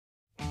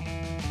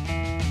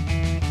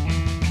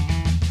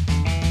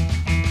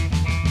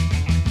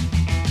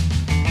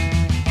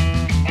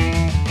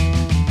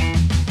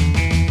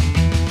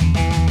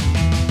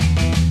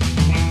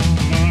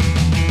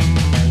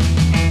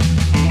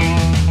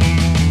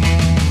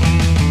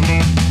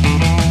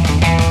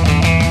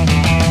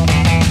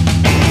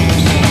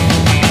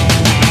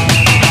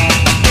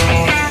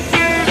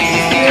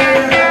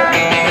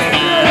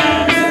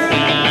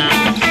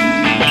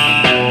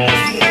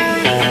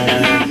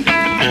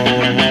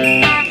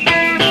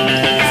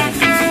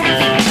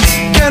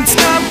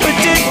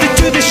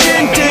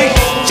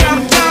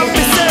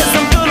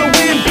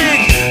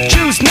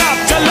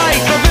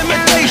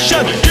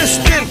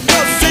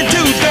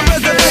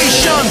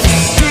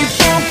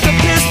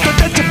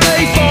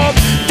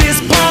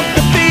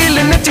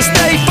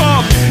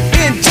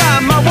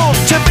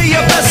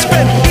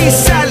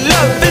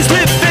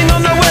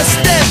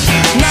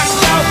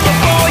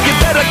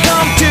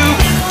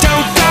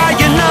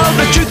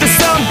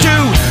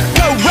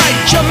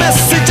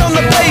message on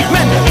the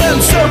pavement. Burn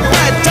so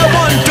bright, I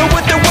wonder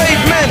what the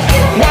wave meant.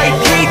 White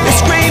heat is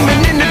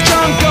screaming in the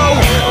jungle.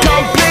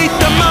 Complete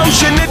the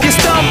motion if you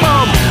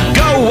stumble.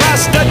 Go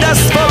ask the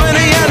dust for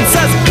any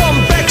answers. Come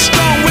back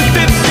strong with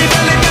 50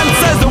 valid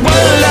answers. The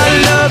world I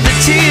love, the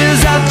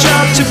tears I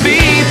drop to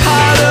be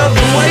part of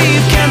the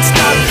wave. Can't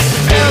stop.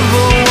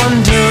 Ever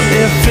wonder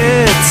if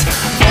it's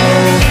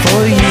all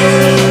for you?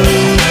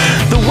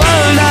 The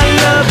world I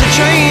love, the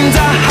trains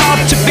I hop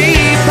to be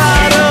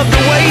part of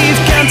the wave.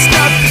 Can't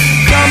stop.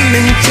 Come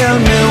and tell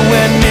me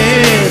when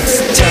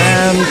it's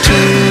time to.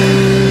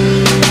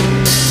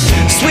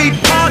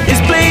 Sweetheart is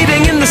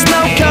bleeding in the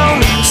snow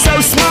cone.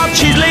 So smart,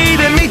 she's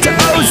leading me to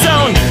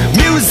ozone.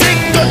 Music,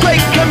 the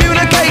great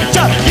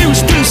communicator.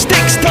 Used two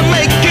sticks to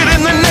make it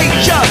in the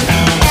nature.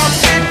 I'll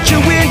fit you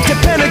into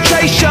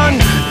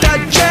penetration. The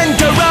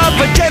gender of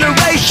a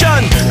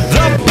generation.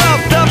 The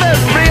birth of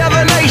every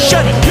other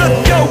nation. Look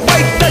your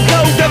way to go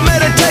to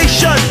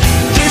meditation.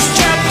 This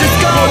chapter's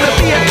gonna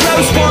be a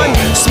close one.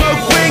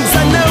 Smoke rings,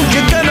 I know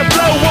you're gonna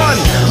blow one.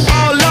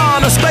 All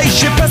on a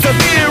spaceship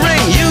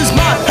persevering. Use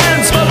my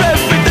hands for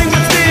everything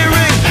but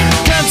steering.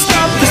 Can't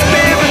stop the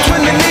spirits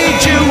when they need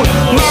you.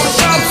 Mom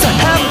dogs are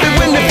happy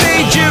when they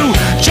feed you.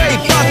 Jay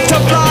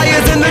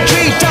butterflies in the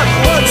treetop.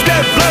 Birds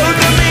that flow,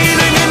 the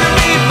meaning in the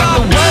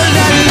bebop. The world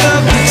I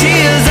love, the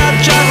tears I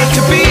try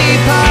to be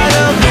part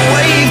of the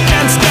wave.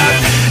 Can't stop.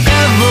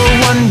 Ever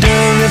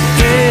wonder if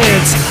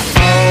it's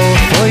all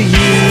for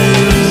you?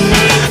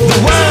 The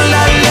world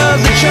I love,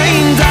 the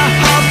trains I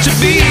hop to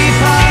be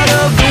part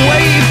of the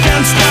wave.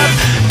 Can't stop.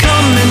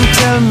 Come and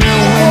tell me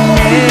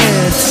when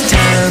it's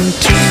time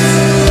to.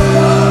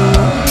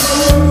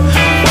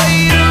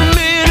 Wait a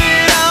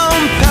minute,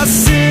 I'm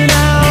passing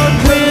out,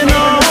 win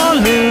or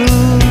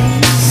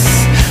lose,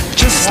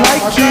 just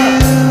like you.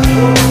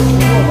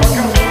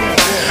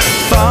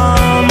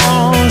 Far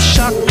more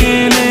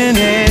shocking than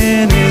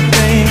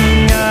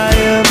anything I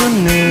ever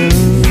knew.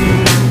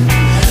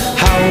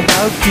 How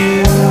about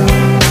you?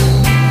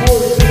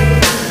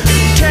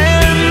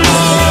 10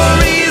 more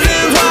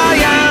reasons why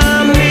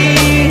I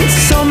need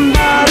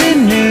somebody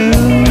new,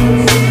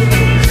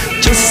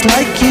 just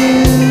like you.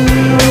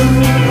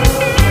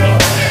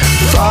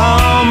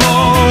 Far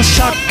more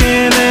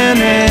shocking than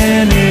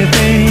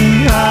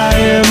anything I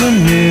ever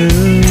knew.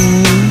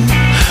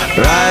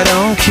 Right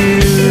on cue.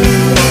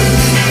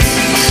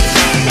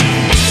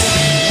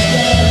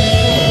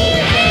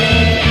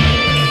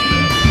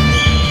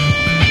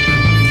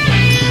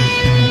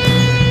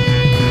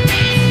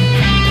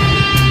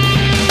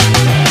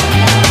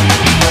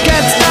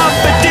 Can't stop,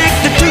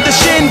 addicted to the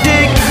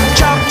shindig.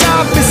 Chopped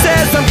off, he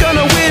says I'm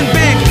gonna win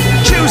big.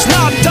 Choose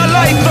not a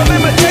life of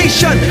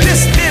imitation.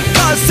 Distant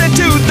us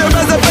into the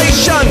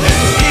reservation.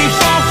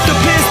 Default the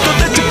pistol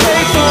that you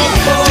pay for.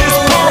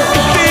 Discount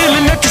the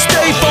feeling that you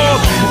stay for.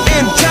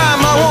 In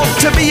time I want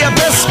to be your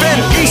best friend.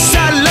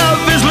 Eastside love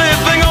is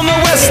living on the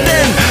west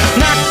end.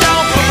 Knocked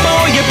out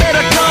before you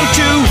better come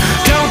to.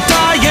 Don't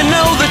die, you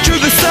know the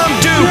truth is some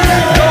do.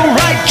 Go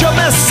write your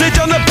message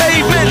on the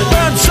pavement.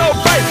 Burn so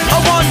bright, I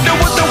wonder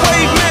what the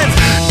wave meant.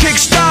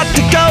 Kickstart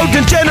the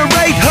golden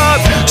generate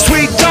hub.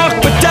 Sweet talk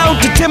but don't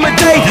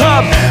intimidate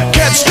hub.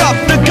 Can't stop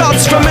the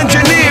gods from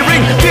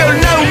engineering. Feel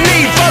no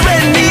need for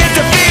any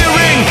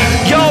interfering.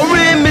 Your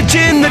image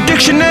in the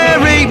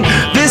dictionary.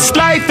 This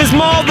life is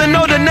more than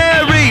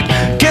ordinary.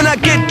 Can I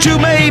get you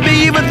maybe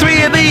even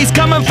 3 of these?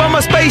 Coming from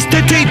a space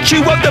to teach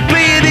you of the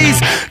Pleiades.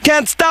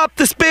 Can't stop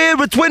the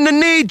spirits when they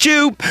need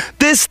you.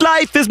 This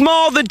life is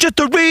more than just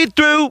a read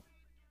through.